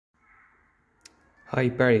Hi,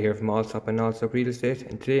 Barry here from Allsop and Allsop Real Estate,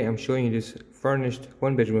 and today I'm showing you this furnished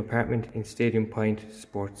one-bedroom apartment in Stadium Point,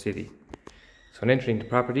 Sports City. So on entering the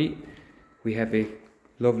property, we have a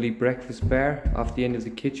lovely breakfast bar off the end of the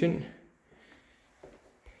kitchen.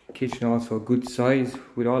 Kitchen also a good size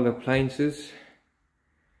with all the appliances.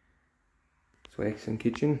 So excellent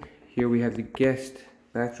kitchen. Here we have the guest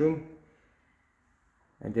bathroom,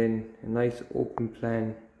 and then a nice open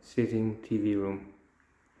plan sitting TV room.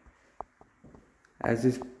 As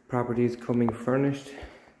this property is coming furnished,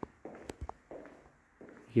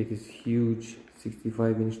 you get this huge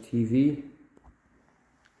 65-inch TV,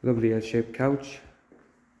 lovely L-shaped couch,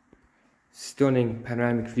 stunning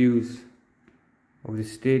panoramic views of the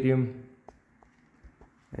stadium,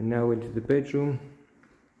 and now into the bedroom.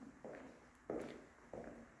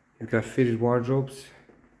 You've got fitted wardrobes,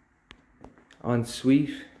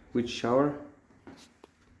 ensuite with shower,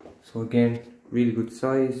 so again really good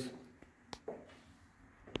size,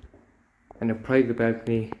 and a private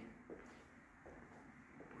balcony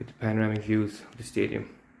with the panoramic views of the stadium.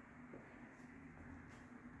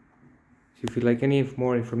 So if you'd like any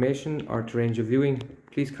more information or to arrange a viewing,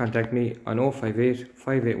 please contact me on 058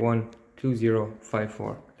 581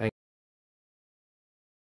 2054. Thanks.